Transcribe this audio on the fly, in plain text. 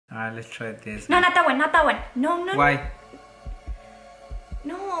Alright, let's try this. No, not that one, not that one. No, no. Why?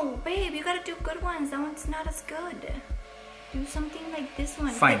 No, babe, you gotta do good ones. That one's not as good. Do something like this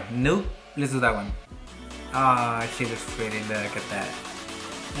one. Fine. Nope. Let's do that one. Ah, she looks pretty. Look at that.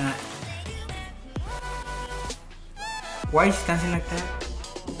 Why is she dancing like that?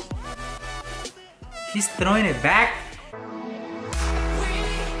 She's throwing it back.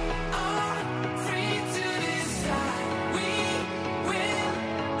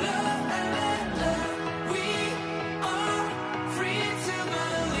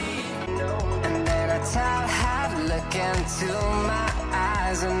 Into my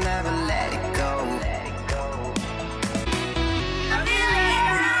eyes and never let it go.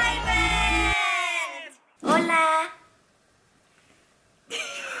 Hola.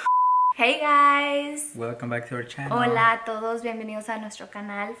 Hey guys. Welcome back to our channel. Hola a todos, bienvenidos a nuestro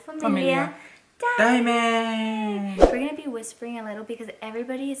canal Familia. Diamond. We're gonna be whispering a little because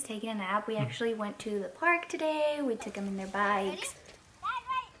everybody is taking a nap. We actually went to the park today. We took them in their bikes.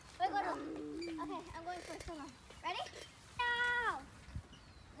 Okay, I'm going first. Hold on. Ready? Now!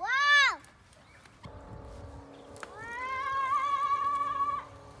 Wow!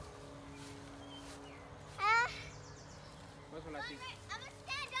 I'm gonna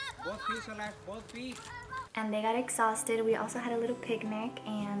stand up. Both feet, Solar. Both feet. And they got exhausted. We also had a little picnic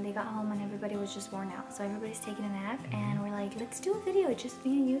and they got home and everybody was just worn out. So everybody's taking a nap and we're like, let's do a video, just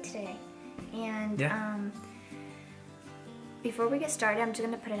me and you today. And before we get started, I'm just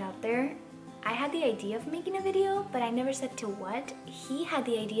gonna put it out there. I had the idea of making a video, but I never said to what. He had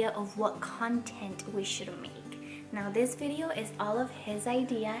the idea of what content we should make. Now this video is all of his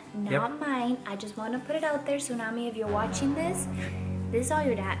idea, not mine. I just want to put it out there. Txunamy, if you're watching this is all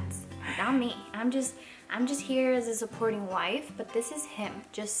your dad's, not me. I'm just here as a supporting wife, but this is him,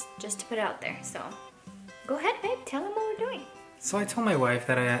 just to put it out there. So go ahead, babe, tell him what we're doing. So I told my wife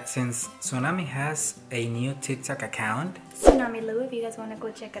that since Txunamy has a new TikTok account, Txunamy Lou, if you guys want to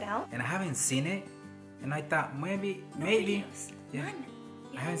go check it out. and I haven't seen it, and I thought maybe, Videos. yeah, None.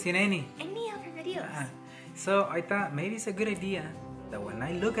 I haven't seen any. Any of your videos. So I thought maybe it's a good idea that when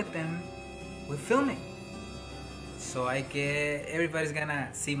I look at them, we film it. So everybody's gonna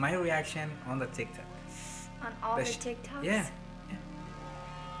see my reaction on the TikTok. On all the TikToks? Yeah.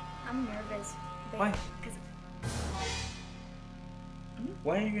 I'm nervous, babe. Why? 'Cause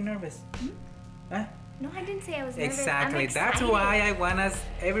Why are you nervous? Huh? no, I didn't say I was nervous. Exactly. I'm That's excited. why I want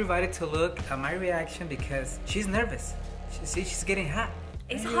everybody to look at my reaction because she's nervous. See, she's getting hot.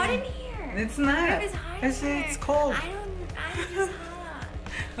 It's hot in here. It's not. It's hot in here. It's cold. I'm just hot.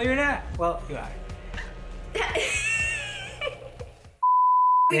 No, you're not. Well, you are.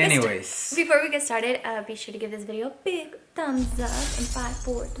 Anyways. Before we get started, be sure to give this video a big thumbs up in 5,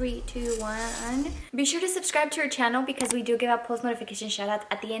 4, 3, 2, 1. Be sure to subscribe to our channel because we do give out post notification shoutouts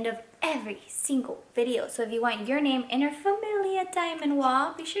at the end of every single video. So if you want your name in our Familia diamond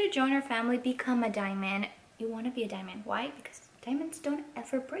wall, be sure to join our family, become a diamond. You want to be a diamond. Why? Because diamonds don't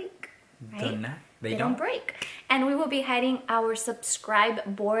ever break. Right? They don't break. And we will be hiding our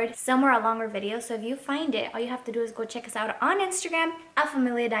subscribe board somewhere along our video. So if you find it, all you have to do is go check us out on Instagram at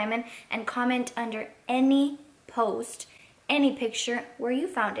Familia Diamond and comment under any post, any picture where you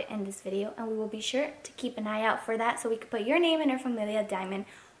found it in this video. And we will be sure to keep an eye out for that so we can put your name in our Familia Diamond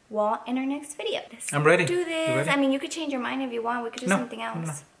wall in our next video. I'm ready. Do this. You ready? I mean, you could change your mind if you want. We could do something else.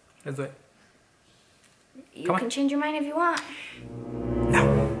 No. Let's do it. You can change your mind if you want.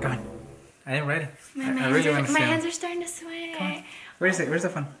 No, come on. I am ready. I really want to see. My hands are starting to sweat. Come on. Where's it? Where's the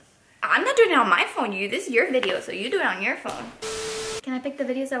phone? I'm not doing it on my phone. This is your video, so you do it on your phone. Can I pick the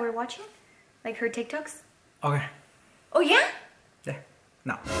videos that we're watching? Like her TikToks? Okay. Oh, yeah? Yeah.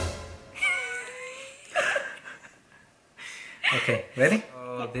 No. Okay, ready?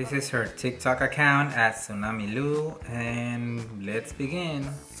 So this is her TikTok account at Txunamy Lou, and let's begin.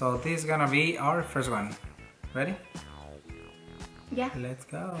 So this is gonna be our first one. Ready? Yeah. Let's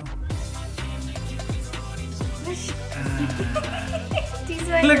go.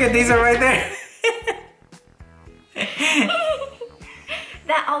 Look at these are right there.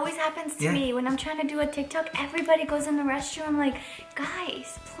 That always happens to me when I'm trying to do a TikTok. Everybody goes in the restroom. I'm like,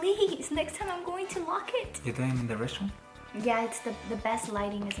 guys, please, next time I'm going to lock it. You're doing it in the restroom? Yeah, it's the best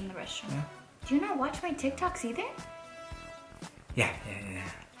lighting is in the restroom. Yeah. Do you not watch my TikToks either? Yeah.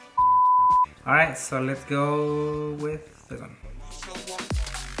 All right, so let's go with this one.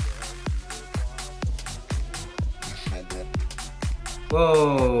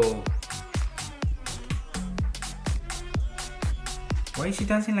 Whoa! Why is she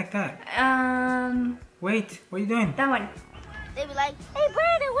dancing like that? Wait, what are you doing? That one. They be like, hey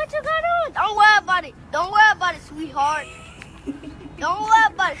Brandon, what you got on? Don't worry about it. Don't worry about it, sweetheart. Don't worry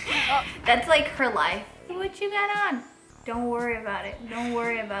about it. Oh, That's like her life. What you got on? Don't worry about it. Don't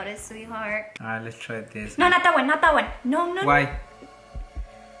worry about it, sweetheart. Alright, let's try this. No, not that one. Not that one. No, no. Why?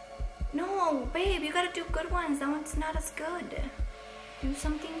 No, babe, you gotta do good ones. That one's not as good. Do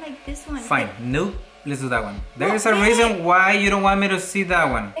something like this one. Fine. Nope. Let's do that one. There's a babe. reason why you don't want me to see that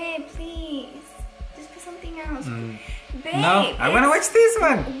one. Babe, please. Just put something else. Babe. No, I want to watch this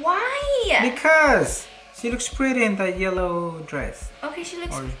one. Why? Because she looks pretty in that yellow dress. Okay, she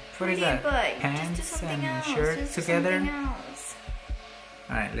looks Or what pretty, is that? but Pants just do something and else. shirt Just do together? something else.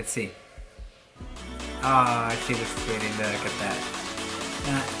 Alright, let's see. Ah, she looks pretty. Look at that.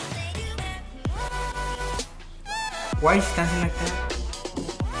 Why is she dancing like that?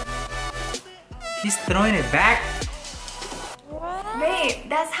 She's throwing it back. Babe,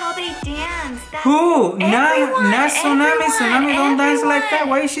 that's how they dance. That's Who? Not Txunamy. everyone, Txunamy don't dance like that. everyone.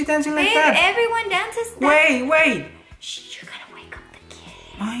 Why is she dancing like Babe, that? everyone dances that. Wait. Shh, you're gonna wake up the kid.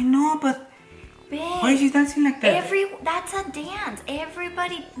 I know, but Babe, why is she dancing like that? that's a dance.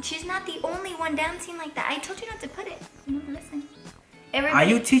 Everybody, she's not the only one dancing like that. I told you not to put it. You never listen. Everybody, Are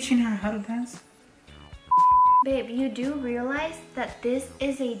you teaching her how to dance? babe, you do realize that this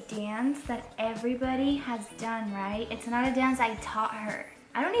is a dance that everybody has done, right? It's not a dance I taught her.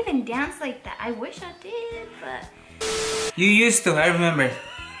 I don't even dance like that. I wish I did, but... You used to, I remember.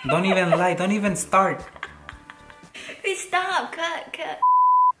 Don't even lie, don't even start. Please stop, cut.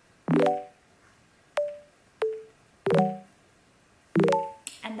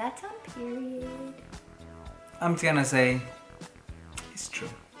 And that's on period. I'm just gonna say, it's true.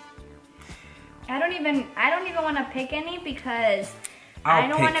 I don't even want to pick any because I'll I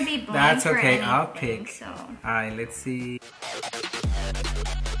don't pick. want to be blamed That's for okay, anything. I'll pick. So. Alright, let's see.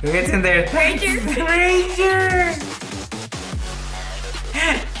 Who gets in there? Ranger. Ranger!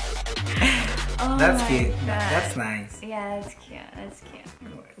 Oh That's my cute. God. That's nice. Yeah, that's cute. That's cute.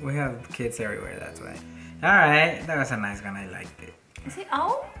 We have kids everywhere, that's why. Alright, that was a nice one. I liked it. Is it?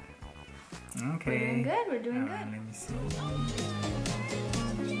 Oh, Okay. we're doing good. We're doing Alright, good. let me see.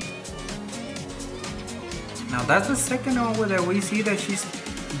 Now that's the second one where we see that she's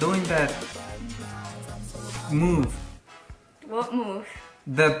doing that move. What move?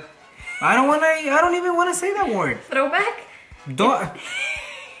 I don't even want to say that word. Throwback? Don't.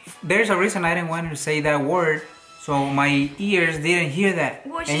 There's a reason I didn't want to say that word, so my ears didn't hear that.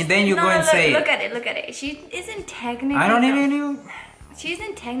 Well, and then you go and look, say look it. at it. Look at it. She isn't technically. I don't even know. She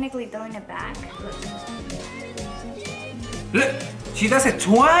isn't technically throwing it back. Look, she does it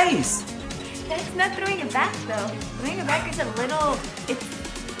twice. That's not throwing it back though. Throwing it back is a little. It's.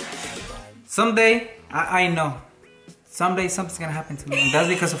 Someday, I know. Someday something's gonna happen to me, and that's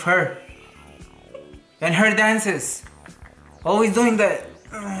because of her. And her dances. Always doing that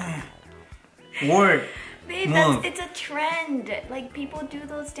word. Babe, move. it's a trend. Like people do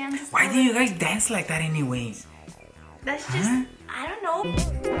those dances. Why all do you the- guys dance like that anyways? That's just. Huh? I don't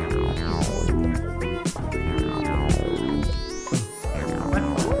know.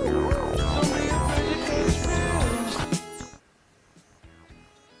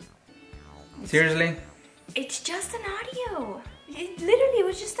 Seriously? It's just an audio. It literally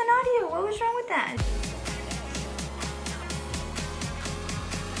was just an audio. What was wrong with that?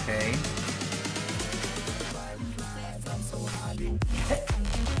 Okay.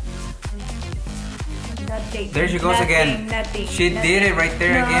 Nothing. There she goes Nothing, again. Nothing. She nothing. did it right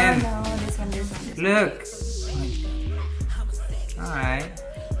there No, again. No, this one. Look. Alright.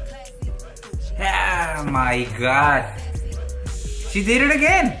 Oh my god. She did it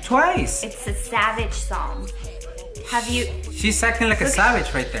again. Twice. It's a Savage song. Have you? She's acting like a Look.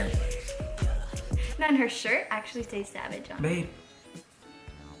 savage right there. No, and her shirt actually says Savage on it. Babe.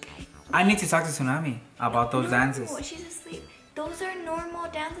 I need to talk to Txunamy about those dances. No, she's asleep. Those are normal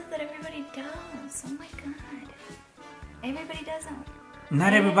dances that everybody does. Oh my god. Everybody does them.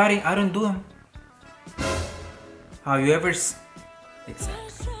 Not everybody. I don't do them. Have you ever...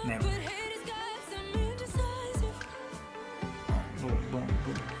 Exactly. Never. Boom, boom,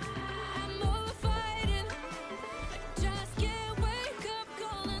 boom.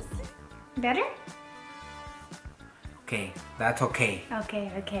 Better? Okay. That's okay.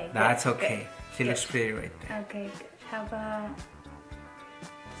 Okay, okay. Good, That's good, okay. She looks pretty right there. Okay, good. How about...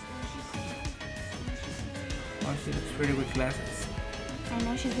 Oh, she looks pretty with glasses. I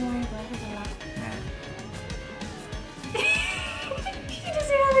know she's been wearing glasses a lot. Yeah. She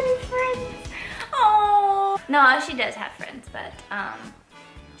doesn't have any friends. Oh. No, she does have friends, but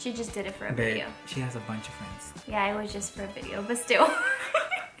she just did it for a Babe, video. she has a bunch of friends. Yeah, it was just for a video, but still.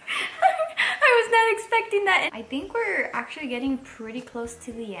 I was not expecting that. I think we're actually getting pretty close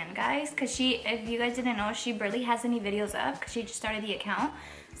to the end, guys, because if you guys didn't know, she barely has any videos up because she just started the account.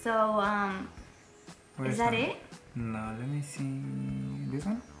 So, is that it? No, let me see. This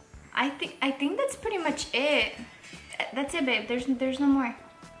one? I think that's pretty much it. That's it, babe. There's no more.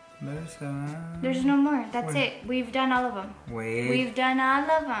 There's no more. That's it. We've done all of them. Wait. We've done all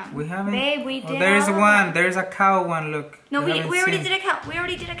of them. We haven't. Babe, we did. There's all one. Of them. There's a cow one. Look. No, we already seen. did a count. We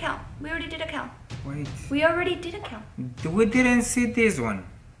already did a count. We already did a count. Wait. We already did a count. We didn't see this one.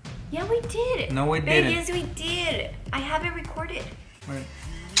 Yeah, we did. No, we Babe, didn't. yes, we did. I have it recorded. Wait.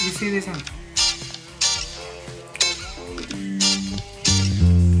 You see this one?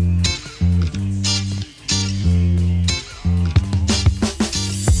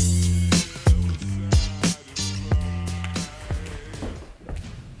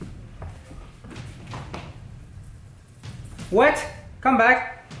 What? Come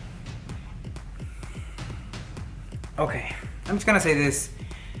back. Okay, I'm just gonna say this.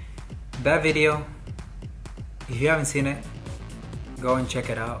 That video, if you haven't seen it, go and check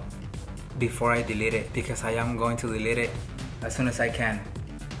it out before I delete it, because I am going to delete it as soon as I can.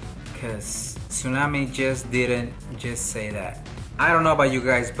 Because Txunamy just didn't just say that. I don't know about you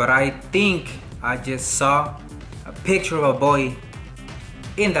guys, but I think I just saw a picture of a boy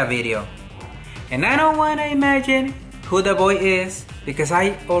in that video. And I don't want to imagine who the boy is, because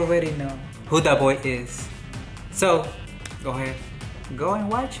I already know who the boy is. So, go ahead, go and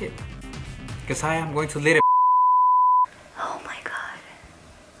watch it, because I am going to let it. Oh my god.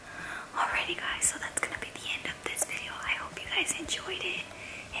 Alrighty, guys, so that's gonna be the end of this video. I hope you guys enjoyed it.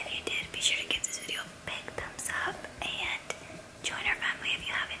 If you did, be sure to give this video a big thumbs up and join our family if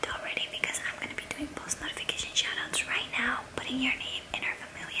you haven't already, because I'm gonna be doing post notification shoutouts right now, putting your name in our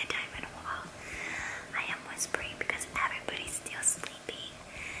Familia diamond wall. I am whispering because everybody's still sleeping.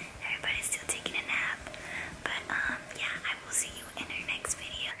 Everybody's still taking a nap. But yeah, I will see you in our next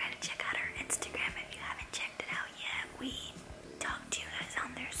video. Gotta check out our Instagram if you haven't checked it out yet. We talk to you guys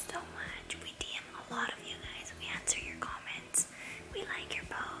on there so much. We DM a lot of you guys. We answer your comments. We like your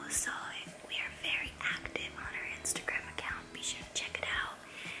posts. So we are very active on our Instagram account. Be sure to check it out.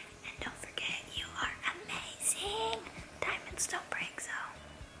 And don't forget, you are amazing. Diamonds don't break, so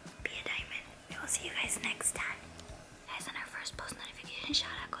be a diamond. We will see you guys next time. Guys, on our first post notification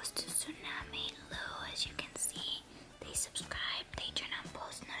shout out goes to Txunamy. As you can see, they subscribe, they turn on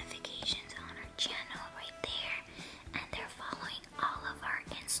post notifications on our channel right there, and they're following all of our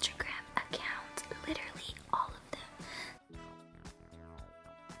Instagram accounts, literally all of them.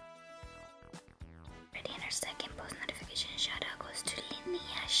 Ready, and our second post notification shout out goes to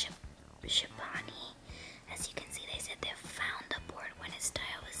Linnea Shabani. As you can see, they said they found the board when his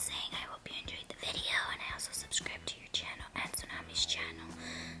style was saying, I hope you enjoyed the video, and I also subscribed to your channel and Txunamy's channel.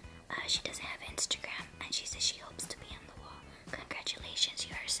 She doesn't have Instagram, and she says she hopes to be on the wall. Congratulations,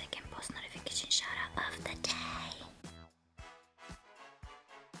 you're our second post notification shout out of the day.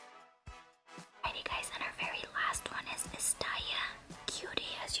 Alrighty, guys, and our very last one is Istaya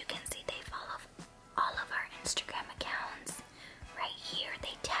Cutie. As you can see, they follow all of our Instagram accounts. Right here,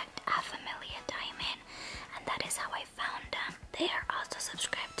 they tagged Familia Diamond, and that is how I found them. They are also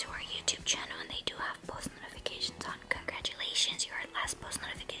subscribed to our YouTube channel, and they do have post notifications on. Congratulations, you're our last post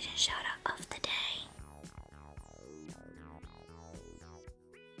notification shout out.